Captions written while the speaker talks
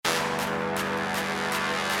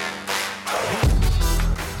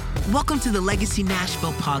Welcome to the Legacy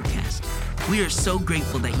Nashville podcast. We are so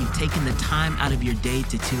grateful that you've taken the time out of your day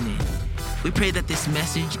to tune in. We pray that this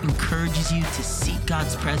message encourages you to seek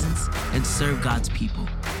God's presence and serve God's people.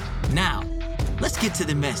 Now, let's get to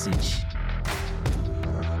the message.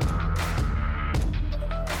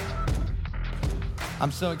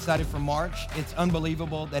 I'm so excited for March. It's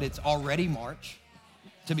unbelievable that it's already March,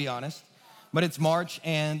 to be honest. But it's March,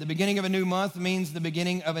 and the beginning of a new month means the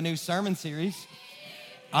beginning of a new sermon series.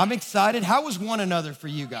 I'm excited. How was one another for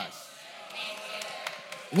you guys?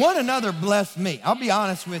 One another blessed me. I'll be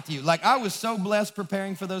honest with you. I was so blessed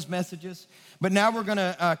preparing for those messages. But now we're going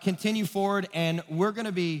to continue forward, and we're going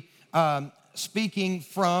to be speaking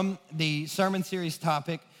from the sermon series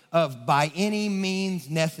topic of by any means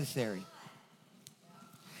necessary.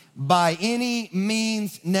 By any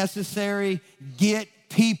means necessary, get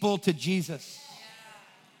people to Jesus.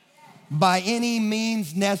 By any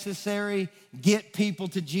means necessary, get people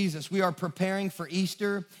to Jesus. We are preparing for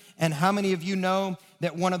Easter, and how many of you know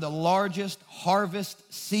that one of the largest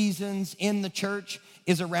harvest seasons in the church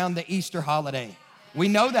is around the Easter holiday? We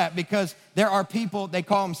know that because there are people, they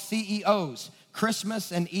call them CEOs,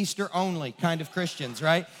 Christmas and Easter only kind of Christians,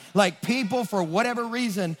 right? Like people, for whatever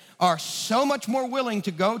reason, are so much more willing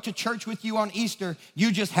to go to church with you on Easter,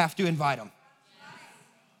 you just have to invite them.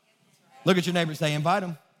 Look at your neighbor and say, invite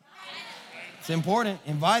them. It's important,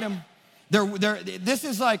 invite them. This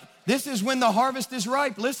is when the harvest is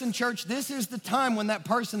ripe. Listen, church, this is the time when that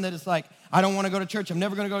person that is like, I don't want to go to church, I'm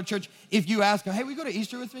never going to go to church. If you ask them, hey, will you go to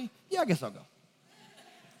Easter with me? Yeah, I guess I'll go.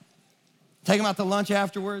 Take them out to lunch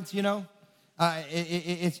afterwards, you know.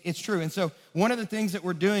 It's true. And so one of the things that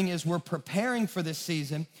we're doing is we're preparing for this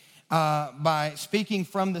season by speaking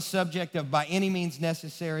from the subject of by any means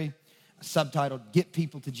necessary, subtitled, Get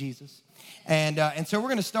People to Jesus. And so we're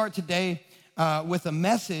going to start today with a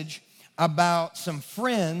message about some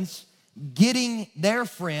friends getting their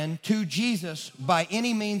friend to Jesus by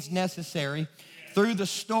any means necessary through the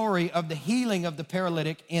story of the healing of the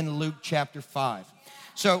paralytic in Luke chapter 5.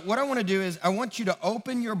 So what I want to do is I want you to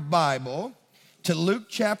open your Bible to Luke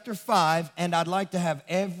chapter 5, and I'd like to have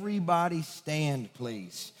everybody stand,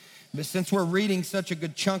 please. But since we're reading such a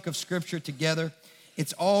good chunk of scripture together,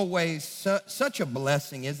 it's always such a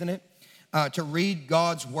blessing, isn't it? To read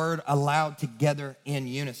God's word aloud together in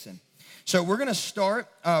unison. So we're going to start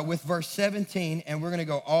with verse 17, and we're going to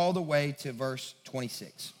go all the way to verse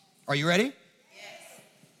 26. Are you ready? Yes.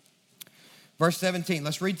 Verse 17,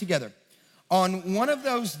 let's read together. On one of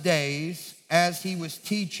those days, as he was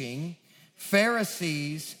teaching,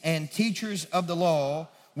 Pharisees and teachers of the law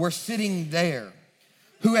were sitting there,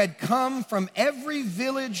 who had come from every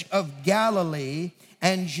village of Galilee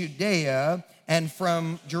and Judea and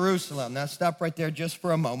from Jerusalem. Now stop right there just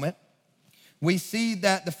for a moment. We see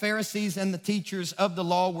that the Pharisees and the teachers of the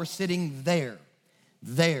law were sitting there.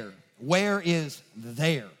 There. Where is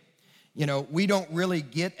there? You know, we don't really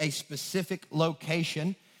get a specific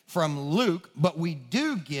location from Luke, but we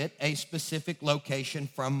do get a specific location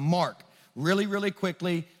from Mark. Really, really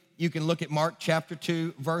quickly, you can look at Mark chapter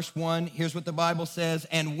 2, verse 1. Here's what the Bible says.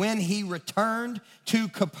 And when he returned to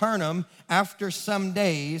Capernaum after some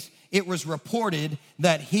days, it was reported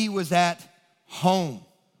that he was at home.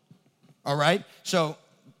 All right? So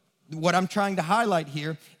what I'm trying to highlight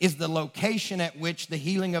here is the location at which the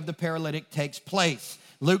healing of the paralytic takes place.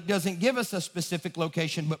 Luke doesn't give us a specific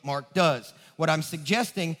location, but Mark does. What I'm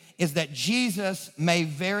suggesting is that Jesus may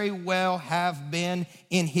very well have been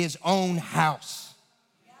in his own house.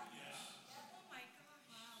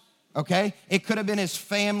 Okay? It could have been his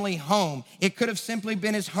family home. It could have simply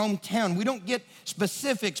been his hometown. We don't get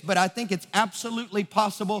specifics, but I think it's absolutely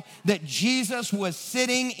possible that Jesus was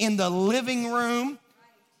sitting in the living room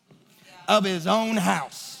of his own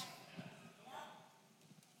house.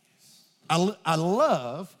 I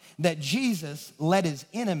love that Jesus let his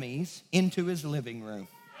enemies into his living room.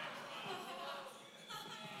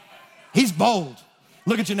 He's bold.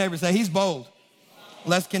 Look at your neighbor and say, he's bold.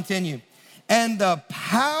 Let's continue. And the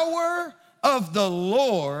power of the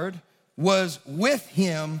Lord was with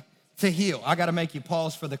him to heal. I got to make you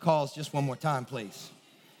pause for the calls just one more time, please.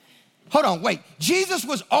 Hold on, wait. Jesus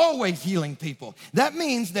was always healing people. That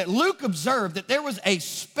means that Luke observed that there was a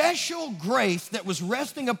special grace that was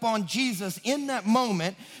resting upon Jesus in that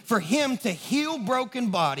moment for him to heal broken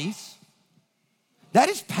bodies. That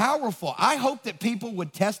is powerful. I hope that people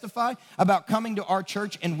would testify about coming to our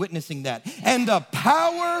church and witnessing that. And the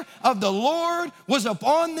power of the Lord was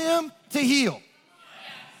upon them to heal.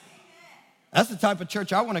 That's the type of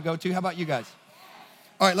church I want to go to. How about you guys?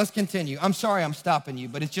 All right, let's continue. I'm sorry I'm stopping you,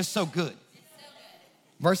 but it's just so good.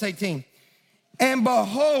 Verse 18. And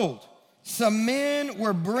behold, some men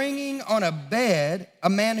were bringing on a bed a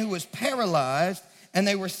man who was paralyzed, and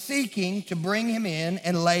they were seeking to bring him in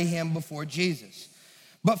and lay him before Jesus.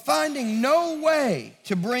 But finding no way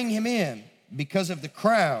to bring him in because of the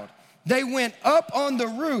crowd, they went up on the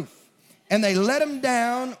roof and they let him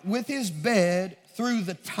down with his bed through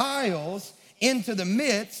the tiles into the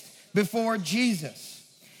midst before Jesus.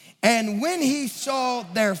 And when he saw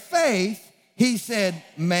their faith, he said,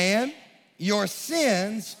 "Man, your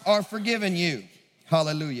sins are forgiven you."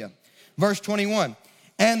 Hallelujah. Verse 21,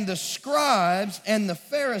 and the scribes and the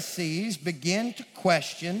Pharisees began to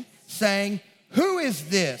question, saying, "Who is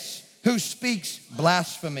this who speaks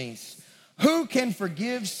blasphemies? Who can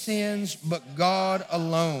forgive sins but God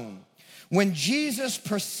alone?" When Jesus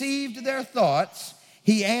perceived their thoughts,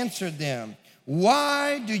 he answered them,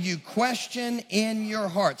 "Why do you question in your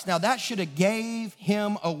hearts?" Now that should have gave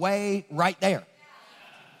him away right there.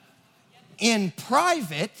 In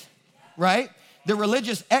private, right, the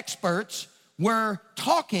religious experts were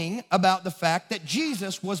talking about the fact that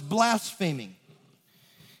Jesus was blaspheming.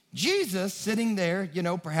 Jesus, sitting there,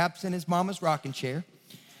 perhaps in his mama's rocking chair,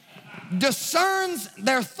 discerns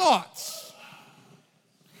their thoughts.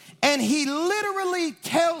 And he literally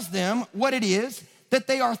tells them what it is that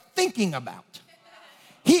they are thinking about.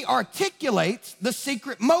 He articulates the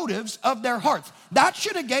secret motives of their hearts. That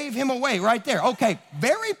should have gave him away right there. Okay,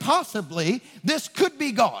 very possibly this could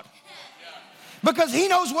be God. Because he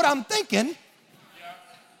knows what I'm thinking.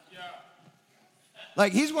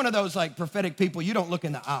 Like he's one of those like prophetic people you don't look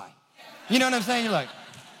in the eye. You know what I'm saying? You're like,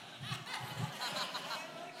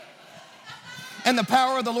 and the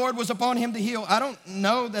power of the Lord was upon him to heal. I don't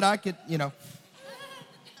know that I could,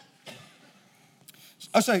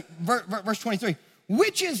 verse 23.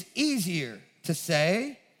 Which is easier to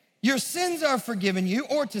say, "Your sins are forgiven you,"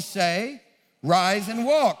 or to say, "Rise and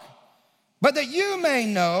walk"? But that you may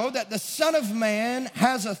know that the Son of Man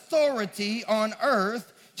has authority on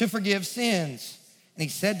earth to forgive sins. And he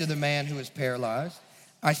said to the man who was paralyzed,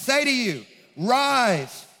 "I say to you,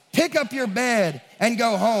 rise, pick up your bed, and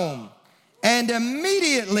go home." And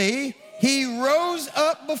immediately he rose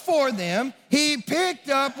up before them. He picked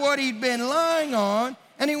up what he'd been lying on,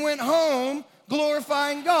 and he went home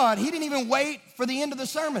glorifying God. He didn't even wait for the end of the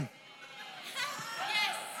sermon.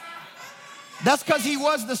 That's because he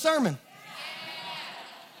was the sermon.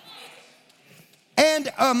 And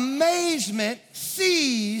amazement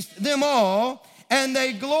seized them all, and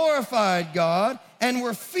they glorified God and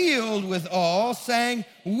were filled with awe, saying,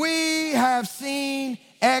 "We have seen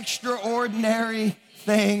extraordinary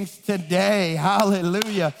things today."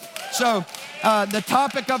 Hallelujah. So the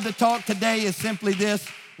topic of the talk today is simply this: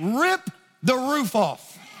 rip the roof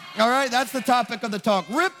off. All right, that's the topic of the talk.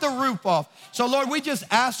 Rip the roof off. So Lord, we just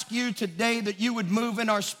ask you today that you would move in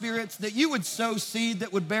our spirits, that you would sow seed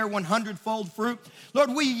that would bear 100-fold fruit. Lord,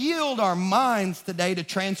 we yield our minds today to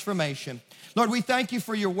transformation. Lord, we thank you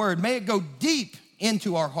for your word. May it go deep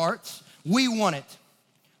into our hearts. We want it.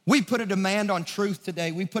 We put a demand on truth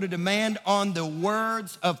today. We put a demand on the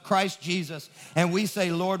words of Christ Jesus. And we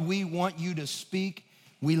say, Lord, we want you to speak.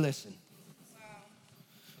 We listen.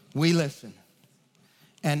 We listen.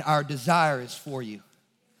 And our desire is for you.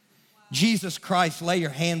 Jesus Christ, lay your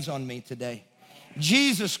hands on me today.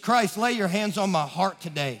 Jesus Christ, lay your hands on my heart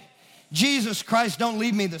today. Jesus Christ, don't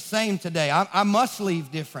leave me the same today. I must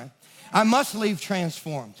leave different. I must leave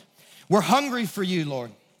transformed. We're hungry for you,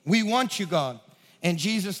 Lord. We want you, God. In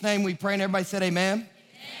Jesus' name we pray, and everybody said amen.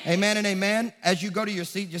 Amen and amen. As you go to your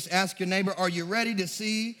seat, just ask your neighbor, are you ready to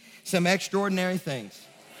see some extraordinary things?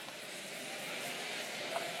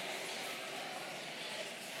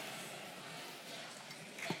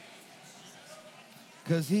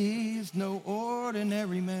 Because he's no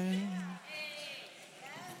ordinary man.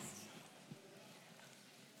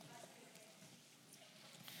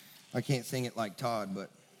 I can't sing it like Todd, but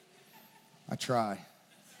I try.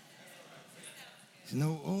 He's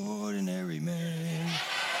no ordinary man.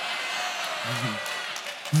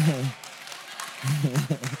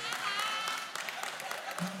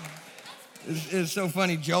 It's so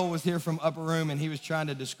funny. Joel was here from Upper Room, and he was trying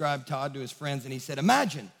to describe Todd to his friends, and he said,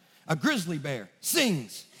 imagine a grizzly bear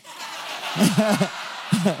sings.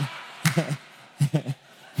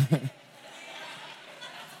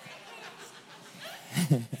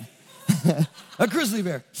 A grizzly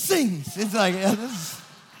bear sings. It's like, it's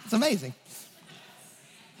amazing.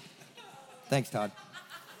 Thanks, Todd.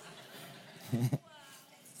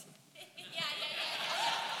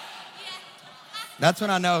 That's when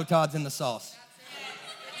I know Todd's in the sauce.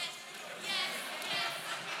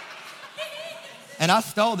 And I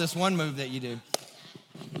stole this one move that you do.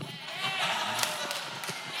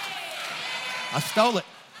 I stole it.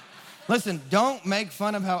 Listen, don't make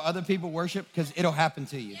fun of how other people worship because it'll happen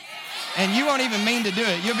to you. And you won't even mean to do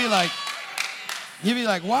it. You'll be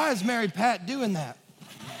like, why is Mary Pat doing that?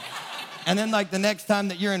 And then like the next time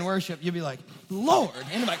that you're in worship, you'll be like, Lord.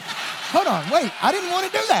 And you're like, hold on, wait, I didn't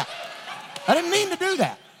want to do that. I didn't mean to do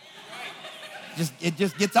that. It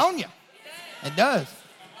just gets on you. It does.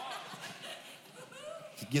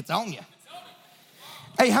 It gets on you.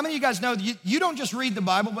 Hey, how many of you guys know you don't just read the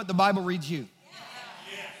Bible, but the Bible reads you?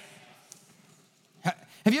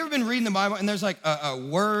 Have you ever been reading the Bible and there's like a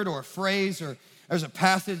word or a phrase or there's a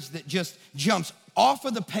passage that just jumps off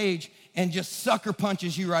of the page and just sucker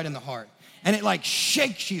punches you right in the heart? And it like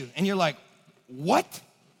shakes you and you're like, what?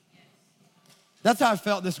 That's how I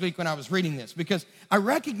felt this week when I was reading this, because I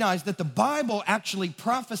recognized that the Bible actually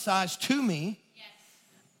prophesies to me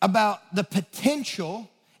about the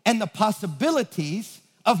potential and the possibilities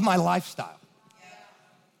of my lifestyle.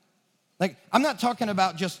 Like, I'm not talking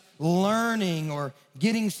about just learning or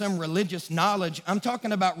getting some religious knowledge. I'm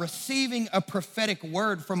talking about receiving a prophetic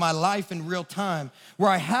word for my life in real time,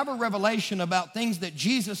 where I have a revelation about things that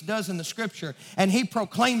Jesus does in the scripture, and he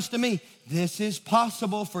proclaims to me, this is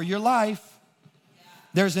possible for your life.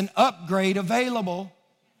 There's an upgrade available.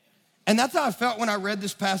 And that's how I felt when I read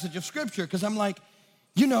this passage of scripture, because I'm like,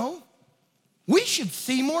 we should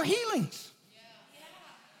see more healings.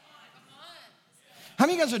 How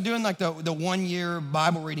many of you guys are doing like the 1 year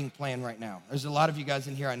Bible reading plan right now? There's a lot of you guys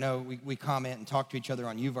in here. I know we comment and talk to each other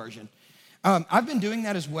on YouVersion. I've been doing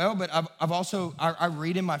that as well, but I've also, I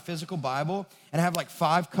read in my physical Bible and I have like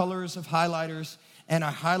 5 colors of highlighters, and I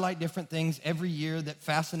highlight different things every year that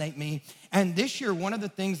fascinate me. And this year, one of the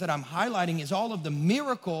things that I'm highlighting is all of the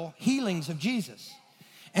miracle healings of Jesus.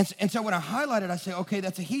 And so when I highlight it, I say, okay,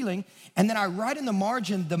 that's a healing. And then I write in the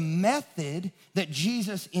margin the method that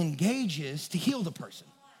Jesus engages to heal the person.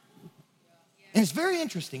 And it's very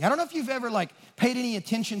interesting. I don't know if you've ever like paid any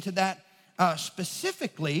attention to that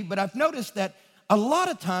specifically, but I've noticed that a lot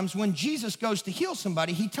of times when Jesus goes to heal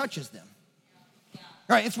somebody, he touches them.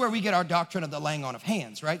 Right, it's where we get our doctrine of the laying on of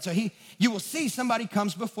hands, right? So you will see somebody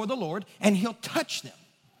comes before the Lord and he'll touch them.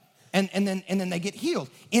 And then they get healed.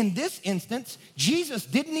 In this instance, Jesus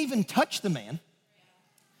didn't even touch the man.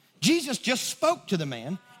 Jesus just spoke to the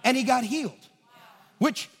man and he got healed.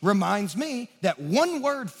 Which reminds me that one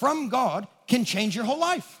word from God can change your whole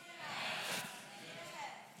life.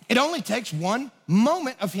 It only takes one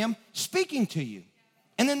moment of him speaking to you.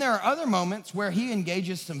 And then there are other moments where he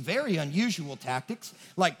engages some very unusual tactics,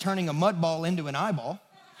 like turning a mud ball into an eyeball.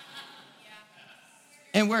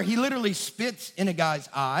 And where he literally spits in a guy's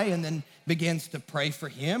eye and then begins to pray for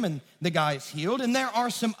him, and the guy is healed. And there are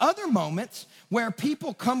some other moments where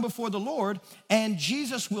people come before the Lord and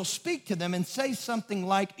Jesus will speak to them and say something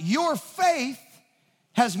like, your faith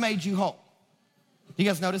has made you whole. You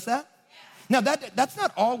guys notice that? Now, that's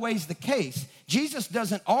not always the case. Jesus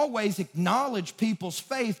doesn't always acknowledge people's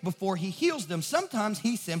faith before he heals them. Sometimes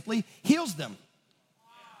he simply heals them.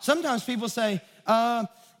 Sometimes people say,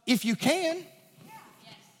 if you can.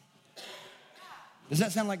 Does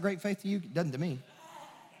that sound like great faith to you? It doesn't to me.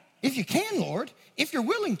 If you can, Lord, if you're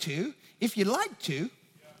willing to, if you'd like to,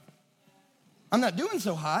 I'm not doing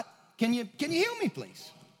so hot. Can you heal me,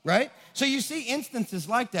 please? Right? So you see instances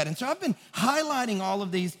like that. And so I've been highlighting all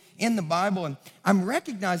of these in the Bible, and I'm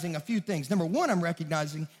recognizing a few things. Number one, I'm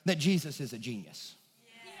recognizing that Jesus is a genius.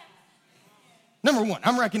 Number one,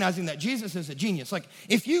 I'm recognizing that Jesus is a genius. Like,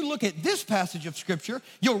 if you look at this passage of scripture,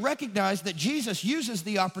 you'll recognize that Jesus uses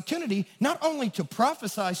the opportunity not only to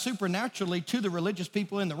prophesy supernaturally to the religious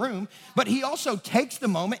people in the room, but he also takes the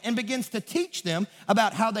moment and begins to teach them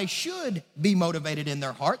about how they should be motivated in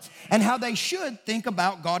their hearts and how they should think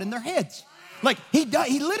about God in their heads. Like, he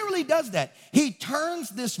literally does that. He turns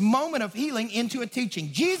this moment of healing into a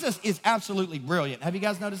teaching. Jesus is absolutely brilliant. Have you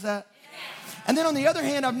guys noticed that? And then on the other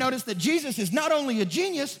hand, I've noticed that Jesus is not only a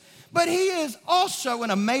genius, but he is also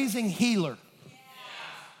an amazing healer.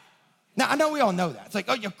 Now, I know we all know that. It's like,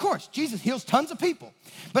 oh, of course, Jesus heals tons of people.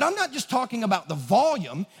 But I'm not just talking about the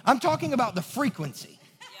volume. I'm talking about the frequency.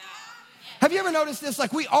 Have you ever noticed this?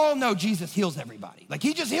 Like, we all know Jesus heals everybody. Like,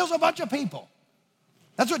 he just heals a bunch of people.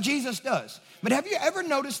 That's what Jesus does. But have you ever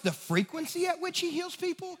noticed the frequency at which he heals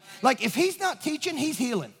people? Like, if he's not teaching, he's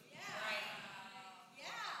healing.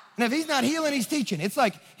 And if he's not healing, he's teaching. It's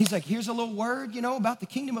like, he's like, here's a little word, about the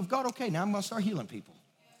kingdom of God. Okay, now I'm going to start healing people.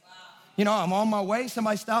 I'm on my way.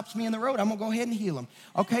 Somebody stops me in the road. I'm going to go ahead and heal them.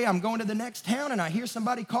 Okay, I'm going to the next town, and I hear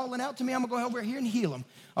somebody calling out to me. I'm going to go over here and heal them.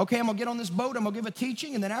 Okay, I'm going to get on this boat. I'm going to give a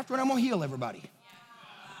teaching, and then afterward, I'm going to heal everybody.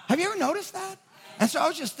 Have you ever noticed that? And so I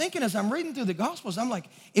was just thinking as I'm reading through the Gospels, I'm like,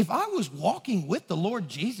 if I was walking with the Lord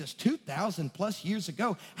Jesus 2,000 plus years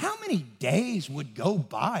ago, how many days would go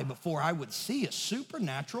by before I would see a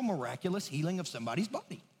supernatural, miraculous healing of somebody's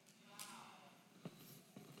body?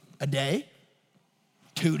 A day?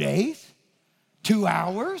 2 days? 2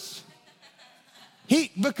 hours?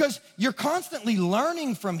 Because you're constantly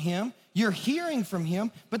learning from him, you're hearing from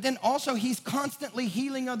him, but then also he's constantly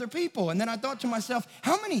healing other people. And then I thought to myself,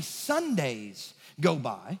 how many Sundays go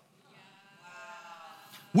by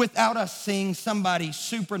without us seeing somebody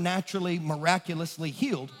supernaturally, miraculously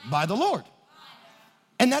healed by the Lord?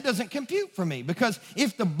 And that doesn't compute for me, because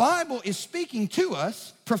if the Bible is speaking to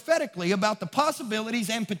us prophetically about the possibilities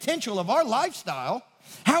and potential of our lifestyle,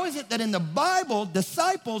 how is it that in the Bible,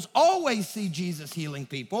 disciples always see Jesus healing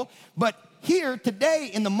people, but here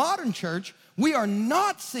today in the modern church, we are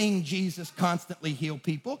not seeing Jesus constantly heal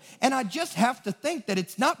people? And I just have to think that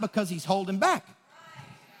it's not because he's holding back.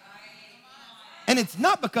 And it's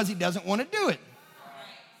not because he doesn't want to do it.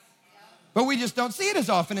 But we just don't see it as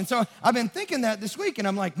often. And so I've been thinking that this week, and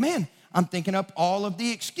I'm like, man, I'm thinking up all of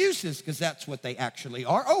the excuses, because that's what they actually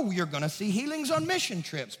are. Oh, you're going to see healings on mission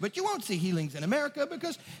trips, but you won't see healings in America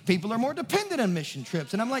because people are more dependent on mission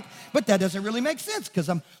trips. And I'm like, but that doesn't really make sense, because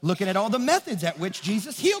I'm looking at all the methods at which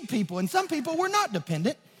Jesus healed people, and some people were not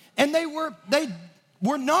dependent, and they were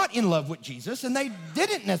not in love with Jesus, and they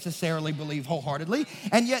didn't necessarily believe wholeheartedly,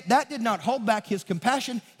 and yet that did not hold back his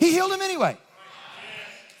compassion. He healed them anyway.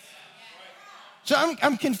 So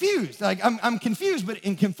I'm confused. Like I'm confused, but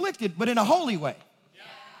conflicted, but in a holy way.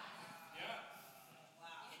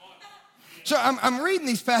 So I'm reading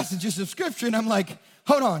these passages of scripture, and I'm like,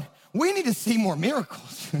 hold on, we need to see more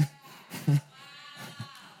miracles.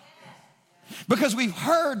 Because we've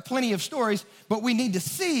heard plenty of stories, but we need to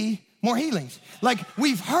see more healings. Like,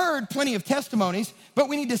 we've heard plenty of testimonies, but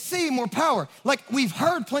we need to see more power. Like, we've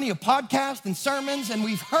heard plenty of podcasts and sermons, and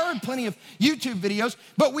we've heard plenty of YouTube videos,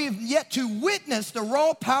 but we've yet to witness the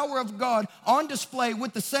raw power of God on display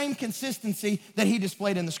with the same consistency that he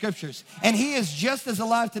displayed in the scriptures. And he is just as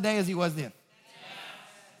alive today as he was then.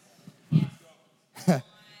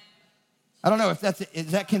 I don't know if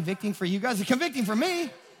is that convicting for you guys? It's convicting for me.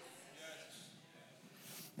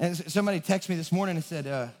 And somebody texted me this morning and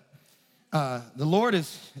said, the Lord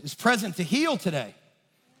is present to heal today.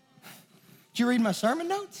 Did you read my sermon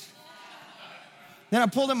notes? Then I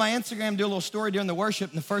pulled up my Instagram, do a little story during the worship,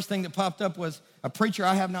 and the first thing that popped up was a preacher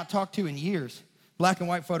I have not talked to in years. Black and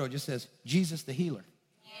white photo, just says, Jesus the healer.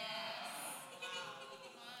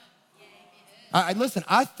 Listen,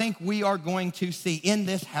 I think we are going to see in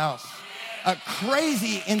this house a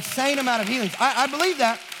crazy, insane amount of healings. I believe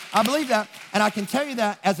that. I believe that. And I can tell you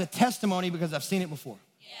that as a testimony because I've seen it before.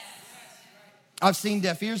 I've seen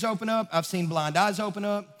deaf ears open up. I've seen blind eyes open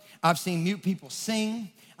up. I've seen mute people sing.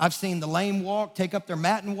 I've seen the lame walk, take up their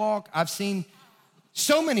mat and walk. I've seen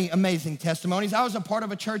so many amazing testimonies. I was a part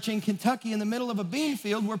of a church in Kentucky in the middle of a bean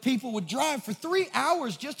field where people would drive for 3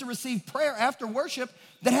 hours just to receive prayer after worship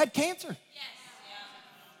that had cancer.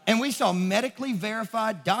 And we saw medically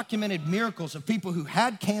verified, documented miracles of people who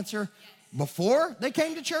had cancer before they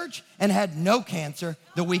came to church and had no cancer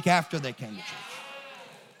the week after they came to church.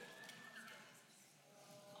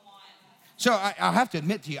 So I have to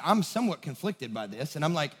admit to you, I'm somewhat conflicted by this. And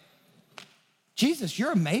I'm like, Jesus,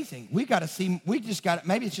 you're amazing.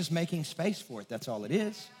 Maybe it's just making space for it. That's all it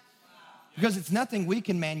is. Because it's nothing we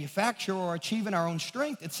can manufacture or achieve in our own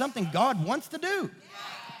strength. It's something God wants to do.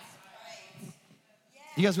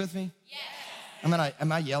 You guys with me?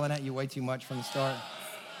 Am I yelling at you way too much from the start?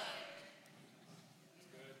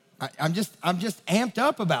 I'm just amped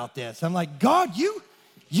up about this. I'm like, God,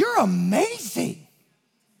 you're amazing.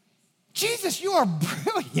 Jesus, you are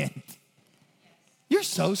brilliant. You're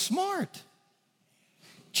so smart.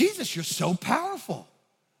 Jesus, you're so powerful.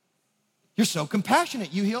 You're so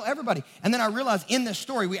compassionate. You heal everybody. And then I realized in this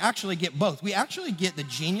story, we actually get both. We actually get the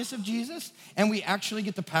genius of Jesus, and we actually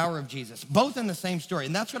get the power of Jesus, both in the same story.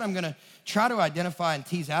 And that's what I'm going to try to identify and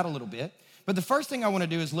tease out a little bit. But the first thing I want to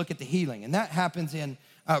do is look at the healing, and that happens in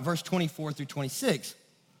verse 24 through 26.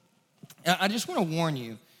 I just want to warn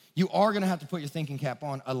you, you are going to have to put your thinking cap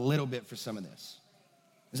on a little bit for some of this.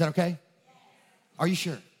 Is that okay? Are you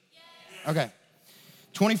sure? Okay.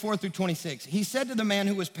 24 through 26. He said to the man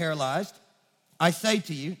who was paralyzed, I say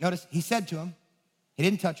to you, notice he said to him, he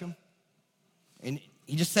didn't touch him, and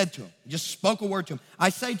he just said to him, he just spoke a word to him. I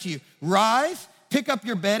say to you, rise, pick up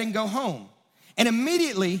your bed and go home. And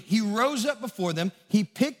immediately he rose up before them. He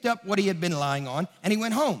picked up what he had been lying on and he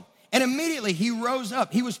went home. And immediately he rose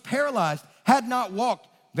up. He was paralyzed, had not walked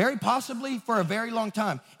very possibly for a very long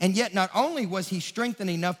time. And yet not only was he strengthened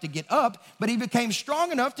enough to get up, but he became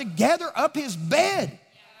strong enough to gather up his bed.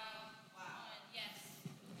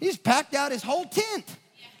 He's packed out his whole tent.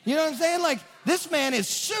 You know what I'm saying? Like, this man is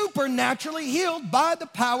supernaturally healed by the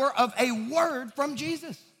power of a word from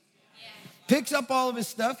Jesus. Picks up all of his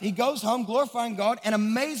stuff. He goes home glorifying God, and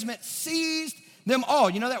amazement seized them all.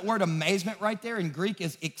 You know that word amazement right there in Greek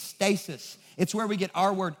is ecstasis. It's where we get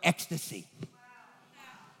our word ecstasy.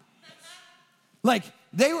 Like,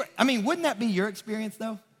 wouldn't that be your experience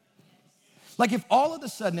though? Like, if all of a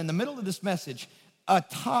sudden in the middle of this message, a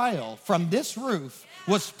tile from this roof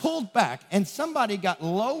was pulled back and somebody got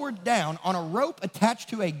lowered down on a rope attached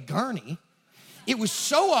to a gurney, it was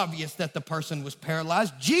so obvious that the person was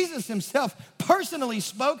paralyzed. Jesus himself personally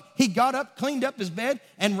spoke. He got up, cleaned up his bed,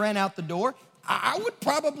 and ran out the door. I would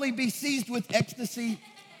probably be seized with ecstasy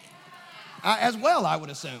as well, I would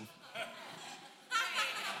assume.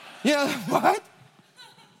 You know what?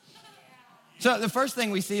 So the first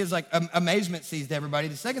thing we see is like amazement seized everybody.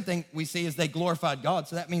 The second thing we see is they glorified God.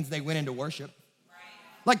 So that means they went into worship.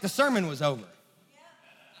 Like the sermon was over.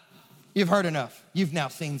 You've heard enough. You've now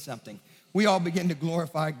seen something. We all begin to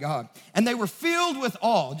glorify God. And they were filled with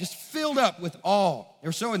awe, just filled up with awe. They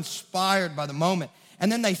were so inspired by the moment.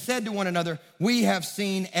 And then they said to one another, we have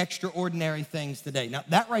seen extraordinary things today. Now,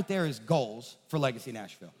 that right there is goals for Legacy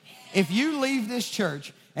Nashville. If you leave this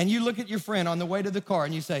church and you look at your friend on the way to the car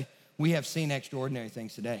and you say, we have seen extraordinary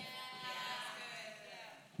things today.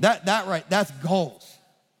 That's goals.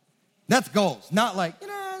 That's goals. Not like,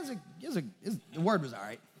 the word was all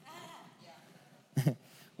right.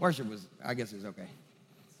 Worship was, I guess it was okay.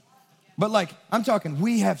 But like, I'm talking,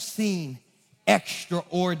 we have seen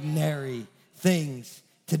extraordinary things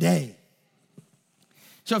today.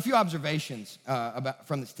 So a few observations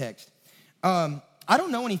from this text. I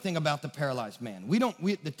don't know anything about the paralyzed man.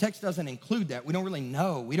 The text doesn't include that. We don't really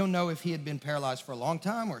know. We don't know if he had been paralyzed for a long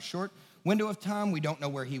time or a short window of time. We don't know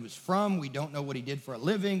where he was from. We don't know what he did for a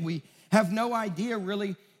living. We have no idea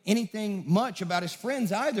really anything much about his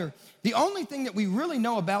friends either. The only thing that we really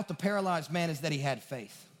know about the paralyzed man is that he had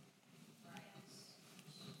faith.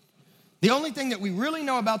 The only thing that we really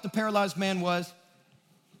know about the paralyzed man was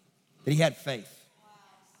that he had faith.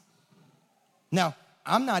 Now,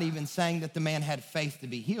 I'm not even saying that the man had faith to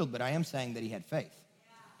be healed, but I am saying that he had faith.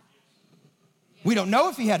 We don't know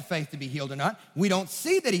if he had faith to be healed or not. We don't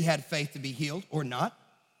see that he had faith to be healed or not.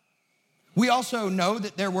 We also know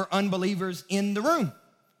that there were unbelievers in the room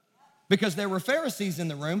because there were Pharisees in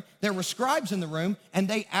the room, there were scribes in the room, and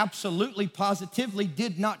they absolutely, positively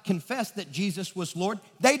did not confess that Jesus was Lord.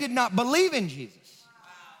 They did not believe in Jesus.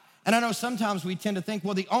 And I know sometimes we tend to think,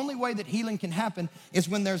 well, the only way that healing can happen is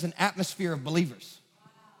when there's an atmosphere of believers.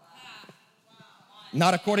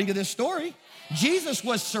 Not according to this story. Jesus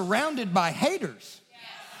was surrounded by haters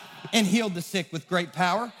and healed the sick with great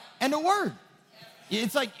power and a word.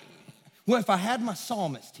 It's like, well, if I had my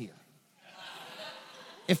psalmist here,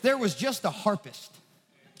 if there was just a harpist,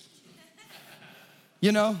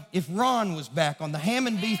 if Ron was back on the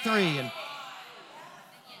Hammond B3 and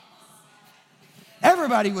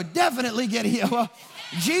everybody would definitely get healed. Well,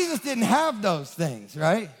 Jesus didn't have those things,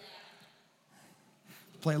 right?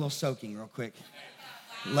 Play a little soaking real quick.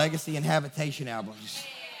 Legacy and Habitation album. Just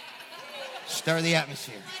stir the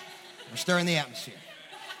atmosphere. We're stirring the atmosphere.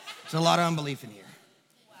 There's a lot of unbelief in here.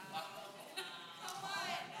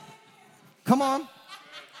 Come on.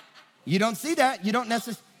 You don't see that. You don't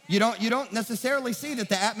necessarily see that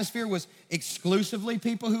the atmosphere was exclusively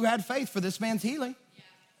people who had faith for this man's healing.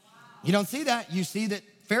 You don't see that. You see that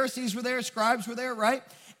Pharisees were there, scribes were there, right?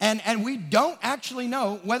 And we don't actually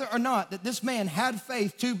know whether or not that this man had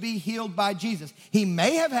faith to be healed by Jesus. He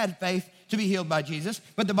may have had faith to be healed by Jesus,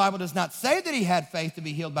 but the Bible does not say that he had faith to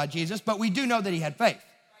be healed by Jesus, but we do know that he had faith.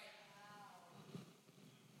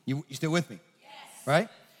 You still with me? Yes. Right?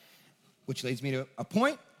 Which leads me to a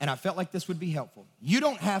point, and I felt like this would be helpful. You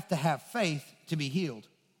don't have to have faith to be healed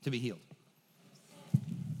to be healed.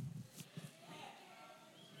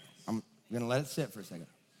 I'm going to let it sit for a second.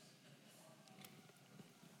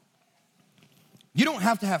 You don't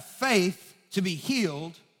have to have faith to be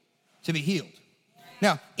healed to be healed.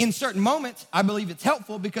 Now, in certain moments, I believe it's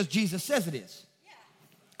helpful because Jesus says it is.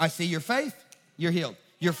 I see your faith, you're healed.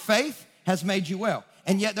 Your faith has made you well.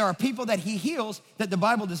 And yet there are people that he heals that the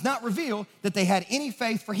Bible does not reveal that they had any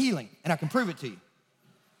faith for healing. And I can prove it to you.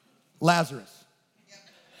 Lazarus.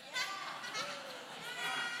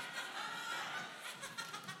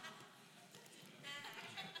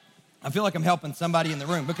 I feel like I'm helping somebody in the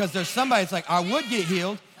room because there's somebody that's like, I would get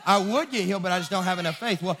healed, but I just don't have enough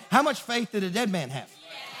faith. Well, how much faith did a dead man have?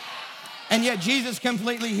 And yet Jesus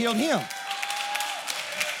completely healed him.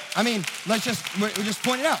 I mean, we're just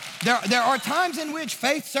point it out. There are times in which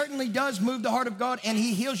faith certainly does move the heart of God and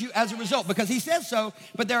he heals you as a result because he says so,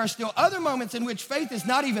 but there are still other moments in which faith is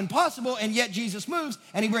not even possible and yet Jesus moves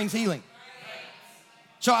and he brings healing.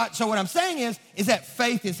 So what I'm saying is that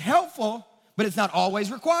faith is helpful, but it's not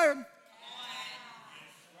always required.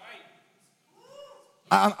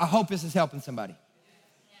 I hope this is helping somebody.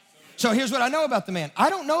 So here's what I know about the man. I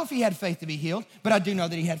don't know if he had faith to be healed, but I do know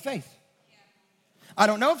that he had faith. I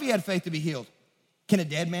don't know if he had faith to be healed. Can a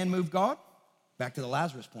dead man move God? Back to the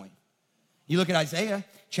Lazarus point. You look at Isaiah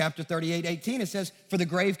chapter 38:18, it says, for the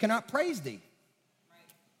grave cannot praise thee.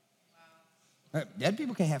 Dead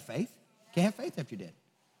people can't have faith. Can't have faith if you're dead.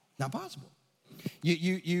 Not possible.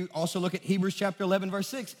 You also look at Hebrews chapter 11, verse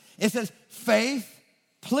 6. It says, faith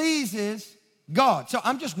pleases God. So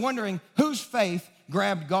I'm just wondering whose faith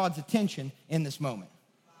grabbed God's attention in this moment.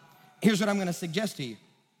 Here's what I'm going to suggest to you,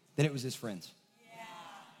 that it was his friends.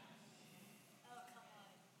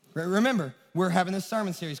 Remember, we're having this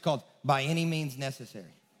sermon series called By Any Means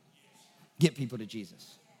Necessary. Get people to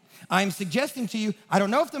Jesus. I'm suggesting to you, I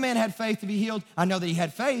don't know if the man had faith to be healed. I know that he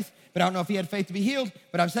had faith, but I don't know if he had faith to be healed.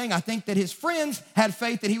 But I'm saying I think that his friends had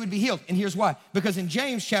faith that he would be healed. And here's why. Because in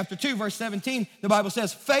James chapter 2, verse 17, the Bible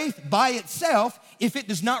says, faith by itself, if it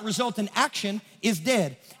does not result in action, is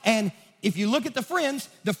dead. And if you look at the friends,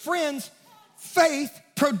 faith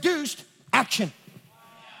produced action.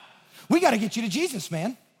 We got to get you to Jesus,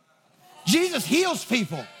 man. Jesus heals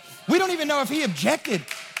people. We don't even know if he objected.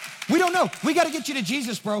 We don't know. We got to get you to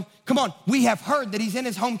Jesus, bro. Come on. We have heard that he's in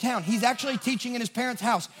his hometown. He's actually teaching in his parents'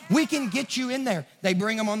 house. We can get you in there. They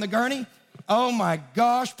bring him on the gurney. Oh my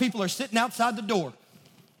gosh, people are sitting outside the door.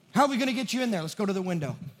 How are we going to get you in there? Let's go to the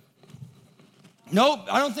window. Nope,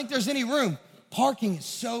 I don't think there's any room. Parking is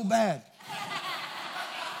so bad.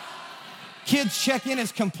 Kids check in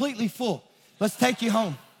is completely full. Let's take you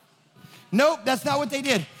home. Nope, that's not what they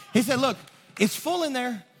did. He said, look, it's full in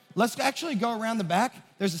there. Let's actually go around the back.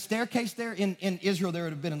 There's a staircase there. In Israel, there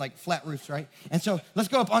would have been like flat roofs, right? And so let's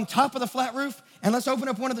go up on top of the flat roof and let's open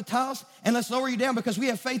up one of the tiles and let's lower you down because we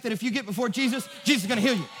have faith that if you get before Jesus, Jesus is going to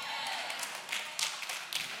heal you.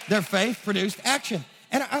 Their faith produced action.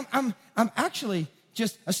 And I'm actually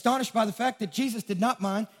just astonished by the fact that Jesus did not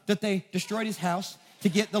mind that they destroyed his house to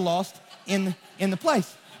get the lost in the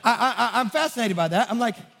place. I'm fascinated by that. I'm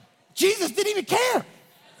like, Jesus didn't even care.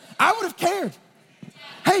 I would have cared.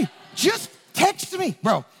 Hey, just text me,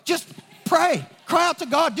 bro. Just pray. Cry out to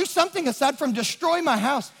God. Do something aside from destroy my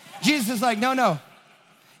house. Jesus is like, no.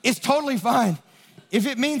 It's totally fine. If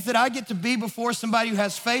it means that I get to be before somebody who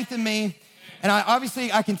has faith in me, and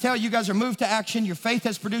I can tell you guys are moved to action. Your faith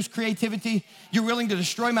has produced creativity. You're willing to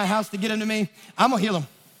destroy my house to get into me. I'm going to heal them.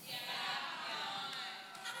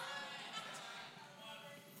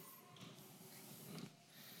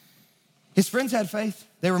 His friends had faith.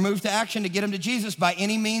 They were moved to action to get him to Jesus by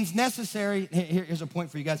any means necessary. Here's a point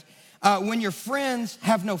for you guys. When your friends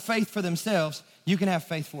have no faith for themselves, you can have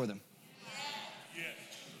faith for them.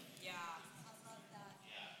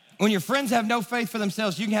 When your friends have no faith for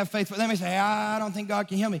themselves, you can have faith for them. They may say, I don't think God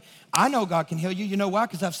can heal me. I know God can heal you. You know why?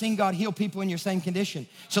 Because I've seen God heal people in your same condition.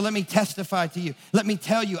 So let me testify to you. Let me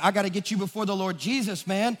tell you, I got to get you before the Lord Jesus,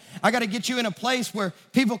 man. I got to get you in a place where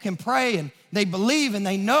people can pray and they believe and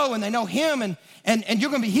they know him and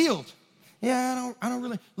you're going to be healed. Yeah, I don't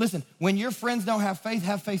really. Listen, when your friends don't have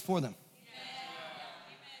faith for them.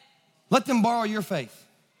 Let them borrow your faith.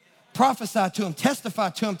 Prophesy to them,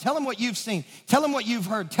 testify to them, tell them what you've seen, tell them what you've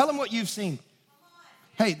heard, tell them what you've seen.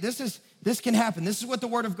 Hey, this can happen. This is what the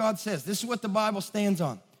Word of God says. This is what the Bible stands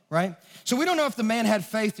on, right? So we don't know if the man had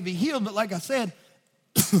faith to be healed, but like I said,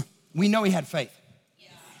 we know he had faith.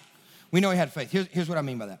 We know he had faith. Here's what I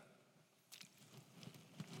mean by that.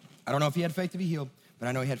 I don't know if he had faith to be healed, but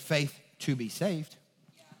I know he had faith to be saved.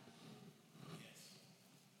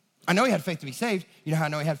 I know he had faith to be saved. You know how I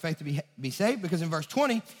know he had faith to be saved? Because in verse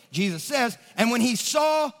 20, Jesus says, and when he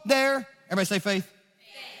saw there, everybody say faith.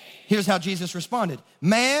 Here's how Jesus responded.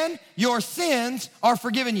 Man, your sins are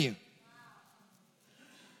forgiven you.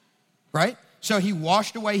 Right? So he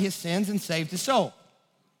washed away his sins and saved his soul.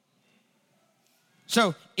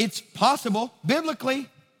 So it's possible, biblically,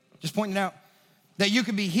 just pointing out, that you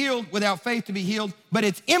could be healed without faith to be healed, but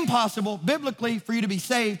it's impossible, biblically, for you to be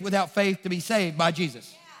saved without faith to be saved by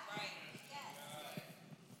Jesus.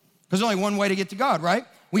 There's only one way to get to God, right?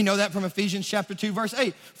 We know that from Ephesians chapter 2, verse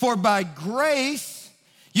 8. For by grace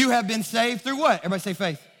you have been saved through what? Everybody say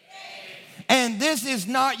faith. And this is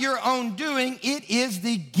not your own doing. It is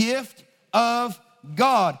the gift of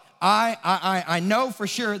God. I know for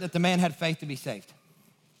sure that the man had faith to be saved.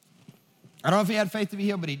 I don't know if he had faith to be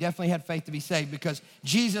healed, but he definitely had faith to be saved because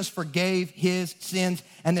Jesus forgave his sins.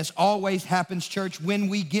 And this always happens, church, when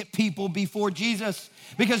we get people before Jesus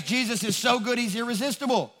because Jesus is so good, he's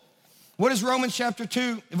irresistible. What does Romans chapter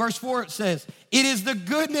 2, verse 4 says? It is the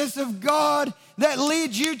goodness of God that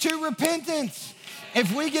leads you to repentance.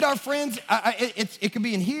 If we get our friends, it could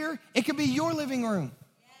be in here, it could be your living room.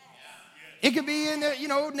 It could be in,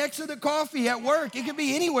 next to the coffee at work. It could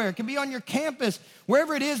be anywhere. It could be on your campus.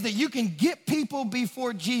 Wherever it is that you can get people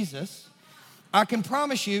before Jesus, I can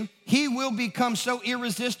promise you, he will become so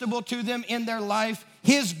irresistible to them in their life,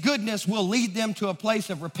 his goodness will lead them to a place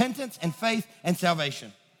of repentance and faith and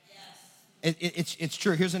salvation. Yes. It's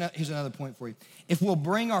true. Here's another point for you. If we'll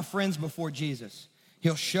bring our friends before Jesus,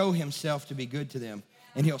 he'll show himself to be good to them,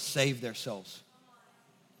 and he'll save their souls.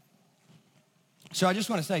 So I just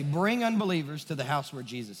want to say, bring unbelievers to the house where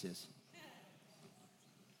Jesus is.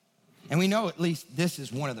 And we know at least this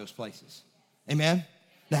is one of those places. Amen?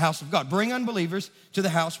 The house of God. Bring unbelievers to the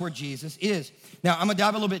house where Jesus is. Now, I'm going to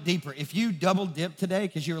dive a little bit deeper. If you double dip today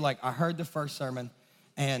because you were like, I heard the first sermon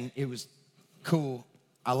and it was cool,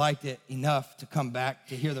 I liked it enough to come back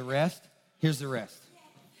to hear the rest, here's the rest.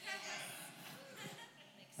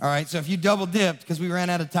 All right, so if you double dipped because we ran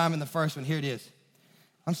out of time in the first one, here it is.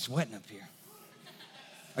 I'm sweating up here.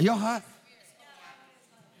 Are y'all hot?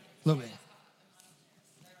 A little bit.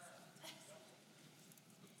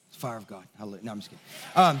 It's fire of God. No, I'm just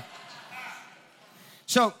kidding.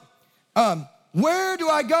 Where do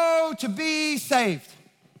I go to be saved?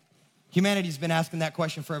 Humanity's been asking that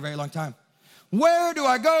question for a very long time. Where do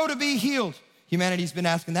I go to be healed? Humanity's been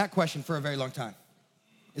asking that question for a very long time.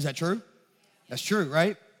 Is that true? That's true,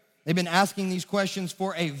 right? They've been asking these questions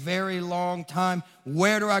for a very long time.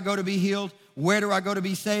 Where do I go to be healed? Where do I go to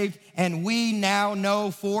be saved? And we now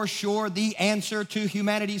know for sure the answer to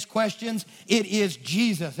humanity's questions. It is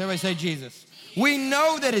Jesus. Everybody say Jesus. We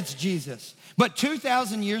know that it's Jesus. But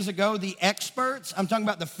 2,000 years ago, the experts, I'm talking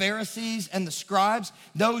about the Pharisees and the scribes,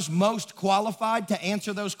 those most qualified to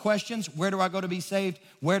answer those questions, where do I go to be saved?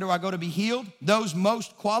 Where do I go to be healed? Those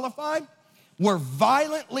most qualified were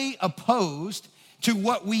violently opposed to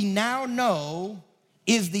what we now know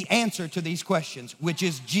is the answer to these questions, which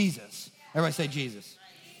is Jesus. Everybody say Jesus.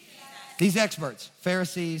 These experts,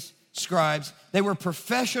 Pharisees, scribes, they were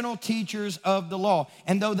professional teachers of the law.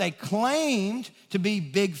 And though they claimed to be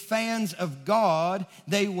big fans of God,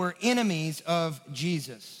 they were enemies of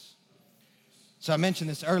Jesus. So I mentioned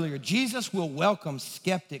this earlier. Jesus will welcome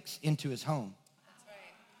skeptics into his home.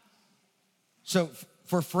 So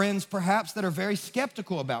for friends perhaps that are very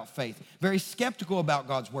skeptical about faith, very skeptical about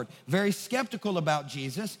God's word, very skeptical about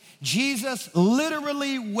Jesus, Jesus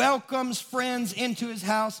literally welcomes friends into his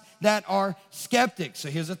house that are skeptics. So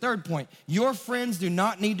here's a third point. Your friends do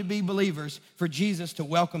not need to be believers for Jesus to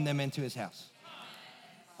welcome them into his house.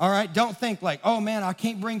 All right, don't think like, oh man, I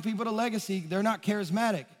can't bring people to Legacy. They're not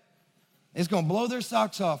charismatic. It's gonna blow their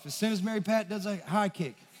socks off as soon as Mary Pat does a high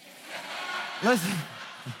kick. Listen.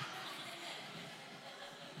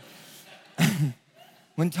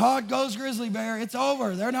 When Todd goes Grizzly Bear, it's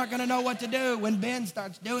over. They're not going to know what to do when Ben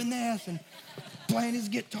starts doing this and playing his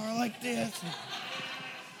guitar like this.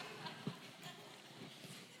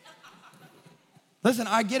 Listen,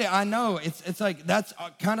 I get it. I know. It's like that's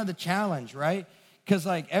kind of the challenge, right? Because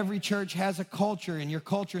like every church has a culture, and your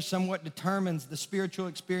culture somewhat determines the spiritual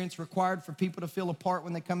experience required for people to feel a part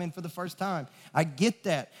when they come in for the first time. I get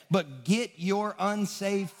that. But get your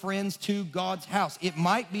unsaved friends to God's house. It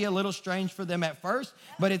might be a little strange for them at first,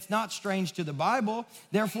 but it's not strange to the Bible.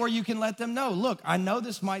 Therefore, you can let them know, look, I know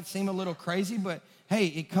this might seem a little crazy, but hey,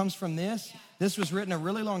 it comes from this. This was written a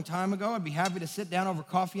really long time ago. I'd be happy to sit down over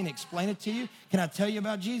coffee and explain it to you. Can I tell you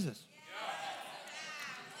about Jesus?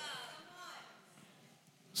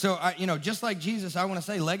 So, just like Jesus, I want to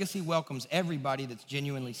say Legacy welcomes everybody that's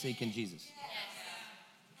genuinely seeking Jesus.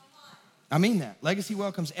 I mean that. Legacy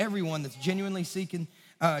welcomes everyone that's genuinely seeking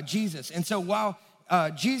Jesus. And so while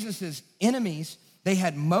Jesus' enemies, they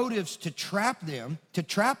had motives to trap him,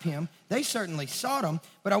 they certainly sought him.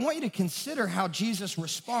 But I want you to consider how Jesus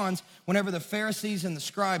responds whenever the Pharisees and the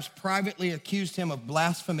scribes privately accused him of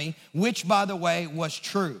blasphemy, which, by the way, was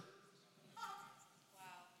true.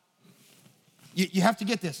 You have to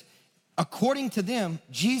get this. According to them,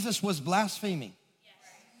 Jesus was blaspheming,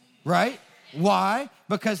 right? Why?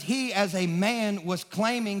 Because he, as a man, was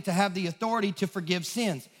claiming to have the authority to forgive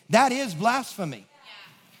sins. That is blasphemy.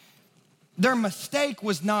 Their mistake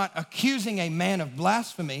was not accusing a man of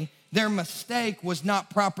blasphemy. Their mistake was not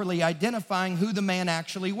properly identifying who the man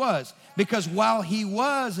actually was. Because while he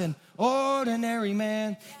was an ordinary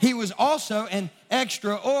man, he was also an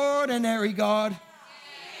extraordinary God.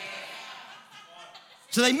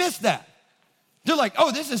 So they missed that. They're like,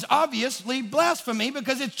 oh, this is obviously blasphemy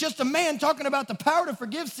because it's just a man talking about the power to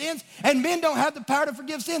forgive sins, and men don't have the power to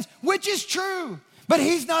forgive sins, which is true. But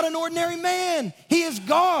he's not an ordinary man. He is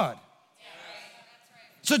God.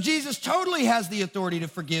 So Jesus totally has the authority to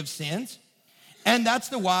forgive sins. And that's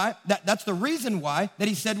the reason why that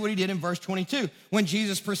he said what he did in verse 22. When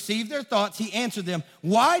Jesus perceived their thoughts, he answered them,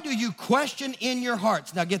 why do you question in your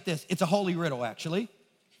hearts? Now get this, it's a holy riddle actually.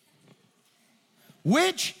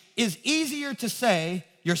 Which is easier to say,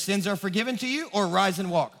 your sins are forgiven to you, or rise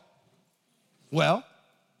and walk? Well,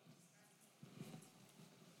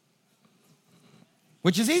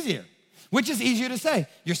 which is easier? Which is easier to say,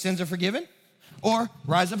 your sins are forgiven, or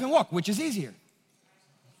rise up and walk? Which is easier?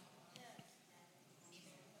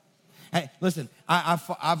 Hey, listen, I've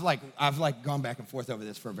gone back and forth over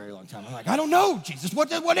this for a very long time. I'm like, I don't know, Jesus,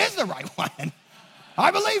 what is the right one?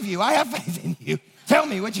 I believe you, I have faith in you. Tell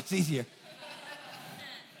me which is easier.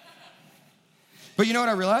 But you know what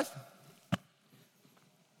I realized?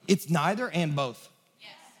 It's neither and both.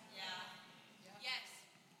 Yes. Yeah. Yes.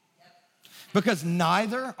 Because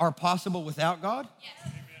neither are possible without God,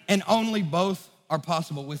 yes, and only both are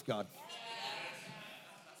possible with God.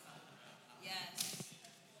 Yes.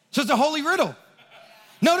 So it's a holy riddle.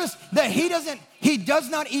 Notice that he does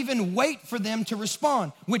not even wait for them to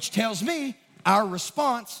respond, which tells me our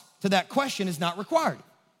response to that question is not required.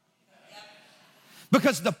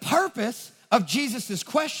 Because the purpose of Jesus'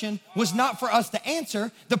 question was not for us to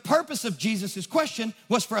answer. The purpose of Jesus' question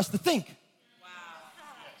was for us to think. Wow.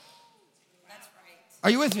 That's right. Are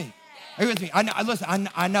you with me? Are you with me?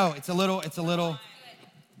 I know it's a little,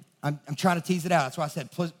 I'm trying to tease it out. That's why I said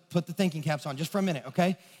put the thinking caps on just for a minute,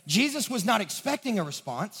 okay? Jesus was not expecting a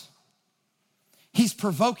response. He's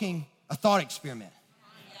provoking a thought experiment.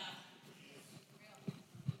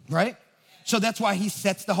 Right? So that's why he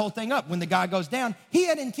sets the whole thing up. When the guy goes down, he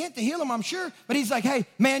had intent to heal him, I'm sure, but he's like, hey,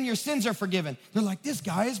 man, your sins are forgiven. They're like, this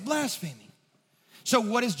guy is blaspheming. So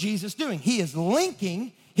what is Jesus doing? He is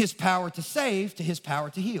linking his power to save to his power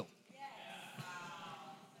to heal.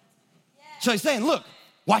 So he's saying, look,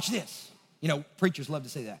 watch this. You know, preachers love to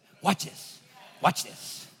say that. Watch this, watch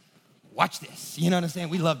this, watch this. You know what I'm saying?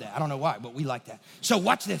 We love that. I don't know why, but we like that. So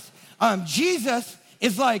watch this. Jesus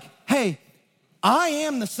is like, hey, I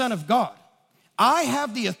am the Son of God. I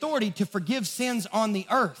have the authority to forgive sins on the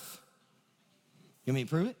earth. You want me to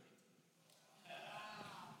prove it?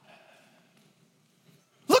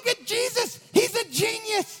 Look at Jesus. He's a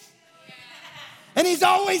genius. And he's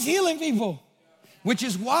always healing people, which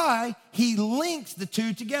is why he links the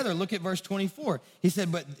two together. Look at verse 24. He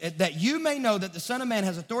said, but that you may know that the Son of Man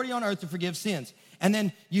has authority on earth to forgive sins. And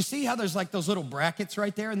then you see how there's like those little brackets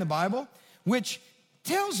right there in the Bible, which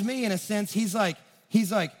tells me in a sense, he's like,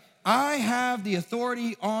 I have the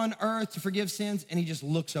authority on earth to forgive sins, and he just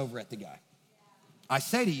looks over at the guy. I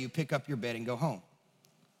say to you, pick up your bed and go home.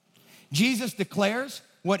 Jesus declares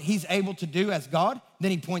what he's able to do as God,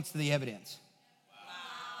 then he points to the evidence.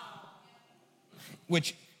 Wow.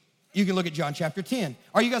 Which you can look at John chapter 10.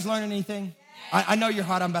 Are you guys learning anything? I know you're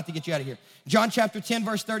hot, I'm about to get you out of here. John chapter 10,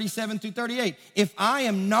 verse 37 through 38. If I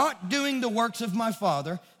am not doing the works of my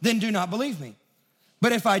Father, then do not believe me.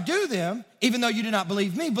 But if I do them, even though you do not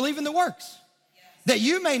believe me, believe in the works. Yes. That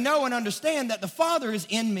you may know and understand that the Father is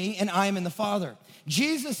in me and I am in the Father.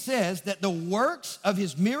 Jesus says that the works of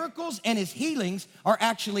his miracles and his healings are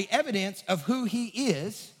actually evidence of who he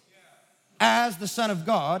is as the Son of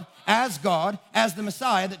God, as the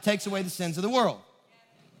Messiah that takes away the sins of the world.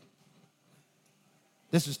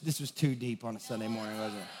 This was too deep on a Sunday morning,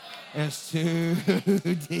 wasn't it? It was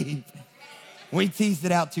too deep. We teased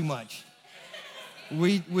it out too much.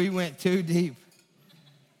 We went too deep.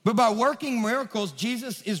 But by working miracles,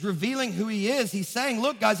 Jesus is revealing who he is. He's saying,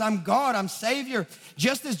 look, guys, I'm God, I'm Savior.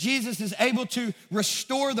 Just as Jesus is able to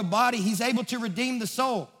restore the body, he's able to redeem the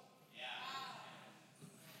soul. Yeah.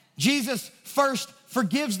 Jesus first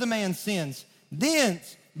forgives the man's sins.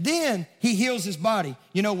 Then he heals his body.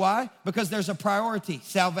 You know why? Because there's a priority,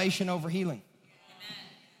 salvation over healing.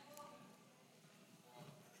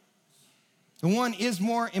 The one is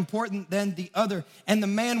more important than the other. And the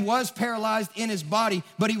man was paralyzed in his body,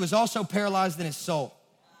 but he was also paralyzed in his soul.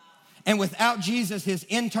 And without Jesus, his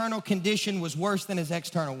internal condition was worse than his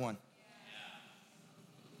external one.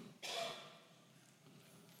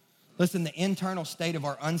 Listen, the internal state of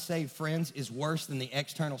our unsaved friends is worse than the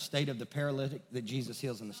external state of the paralytic that Jesus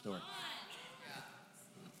heals in the story.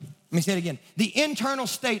 Let me say it again. The internal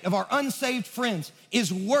state of our unsaved friends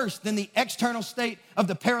is worse than the external state of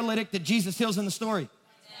the paralytic that Jesus heals in the story.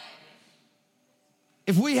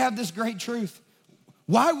 If we have this great truth,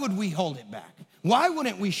 why would we hold it back? Why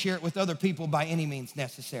wouldn't we share it with other people by any means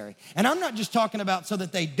necessary? And I'm not just talking about so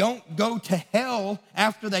that they don't go to hell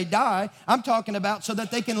after they die. I'm talking about so that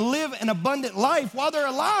they can live an abundant life while they're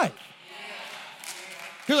alive.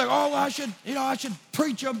 You're like, oh, well, I should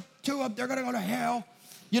preach them to them. They're going to go to hell.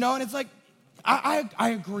 And it's like, I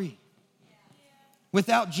agree.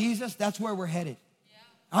 Without Jesus, that's where we're headed.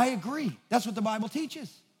 I agree. That's what the Bible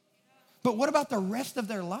teaches. But what about the rest of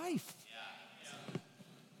their life?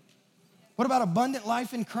 What about abundant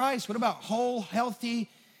life in Christ? What about whole, healthy,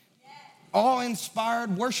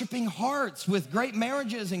 awe-inspired, worshiping hearts with great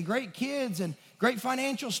marriages and great kids and great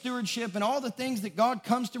financial stewardship and all the things that God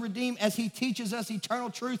comes to redeem as he teaches us eternal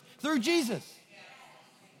truth through Jesus?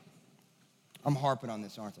 I'm harping on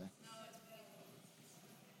this, aren't I?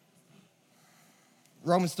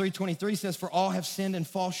 Romans 3:23 says, for all have sinned and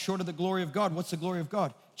fall short of the glory of God. What's the glory of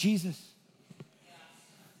God? Jesus.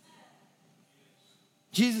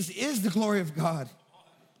 Jesus is the glory of God.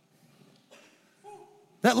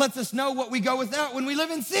 That lets us know what we go without when we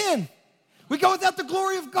live in sin. We go without the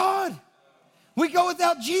glory of God. We go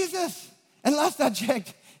without Jesus. And last I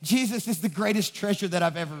checked, Jesus is the greatest treasure that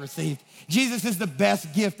I've ever received. Jesus is the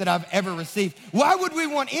best gift that I've ever received. Why would we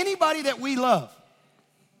want anybody that we love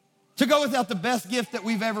to go without the best gift that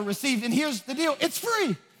we've ever received? And here's the deal, it's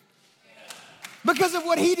free because of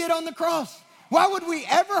what he did on the cross. Why would we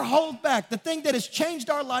ever hold back the thing that has changed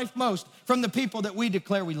our life most from the people that we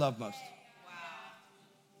declare we love most?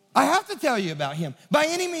 I have to tell you about him. By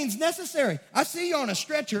any means necessary. I see you on a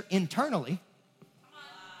stretcher internally.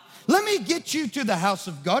 Let me get you to the house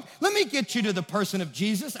of God. Let me get you to the person of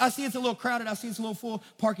Jesus. I see it's a little crowded. I see it's a little full.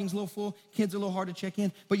 Parking's a little full. Kids are a little hard to check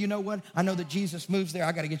in. But you know what? I know that Jesus moves there.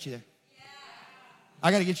 I got to get you there.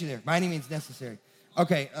 I got to get you there by any means necessary.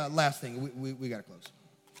 Okay, last thing. We got to close.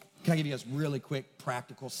 Can I give you guys really quick,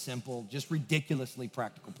 practical, simple, just ridiculously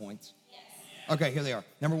practical points? Yes. Okay, here they are.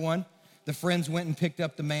 Number one, the friends went and picked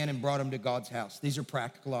up the man and brought him to God's house. These are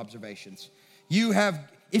practical observations.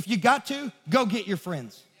 If you got to, go get your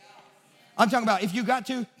friends. I'm talking about if you got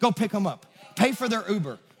to, go pick them up. Pay for their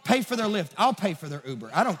Uber. Pay for their Lyft. I'll pay for their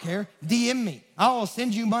Uber. I don't care. DM me. I will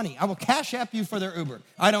send you money. I will cash app you for their Uber.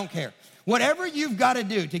 I don't care. Whatever you've got to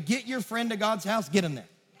do to get your friend to God's house, get them there.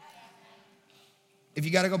 If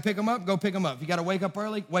you got to go pick them up, go pick them up. If you got to wake up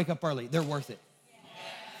early, wake up early. They're worth it.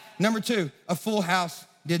 Number two, a full house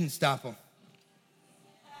didn't stop them.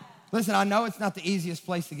 Listen, I know it's not the easiest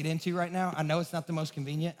place to get into right now. I know it's not the most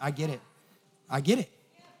convenient. I get it. I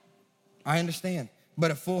understand.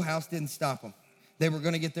 But a full house didn't stop them. They were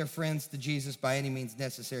going to get their friends to Jesus by any means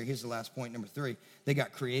necessary. Here's the last point, number three. They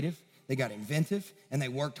got creative, they got inventive, and they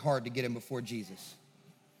worked hard to get him before Jesus.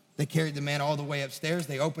 They carried the man all the way upstairs.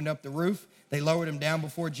 They opened up the roof. They lowered him down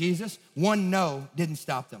before Jesus. One no didn't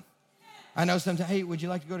stop them. I know sometimes, hey, would you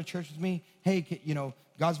like to go to church with me? Hey,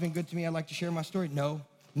 God's been good to me. I'd like to share my story. No.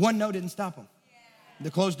 One no didn't stop them.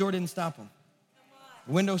 The closed door didn't stop them.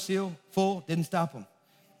 The window sill full didn't stop them.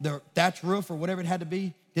 The thatch roof or whatever it had to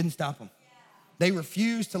be didn't stop them. They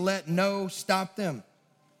refused to let no stop them.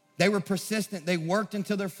 They were persistent. They worked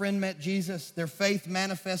until their friend met Jesus. Their faith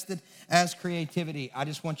manifested as creativity. I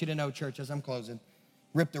just want you to know, church, as I'm closing,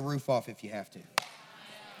 rip the roof off if you have to.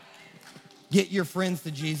 Get your friends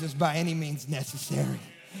to Jesus by any means necessary.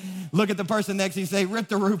 Look at the person next to you and say, rip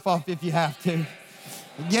the roof off if you have to.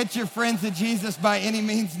 Get your friends to Jesus by any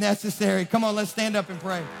means necessary. Come on, let's stand up and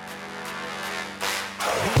pray.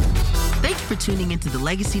 Thank you for tuning into the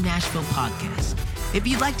Legacy Nashville podcast. If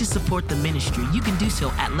you'd like to support the ministry, you can do so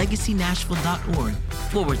at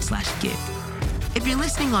legacynashville.org/give. If you're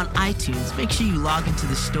listening on iTunes, make sure you log into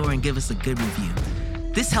the store and give us a good review.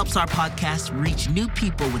 This helps our podcast reach new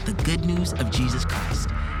people with the good news of Jesus Christ.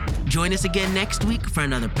 Join us again next week for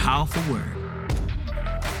another powerful word.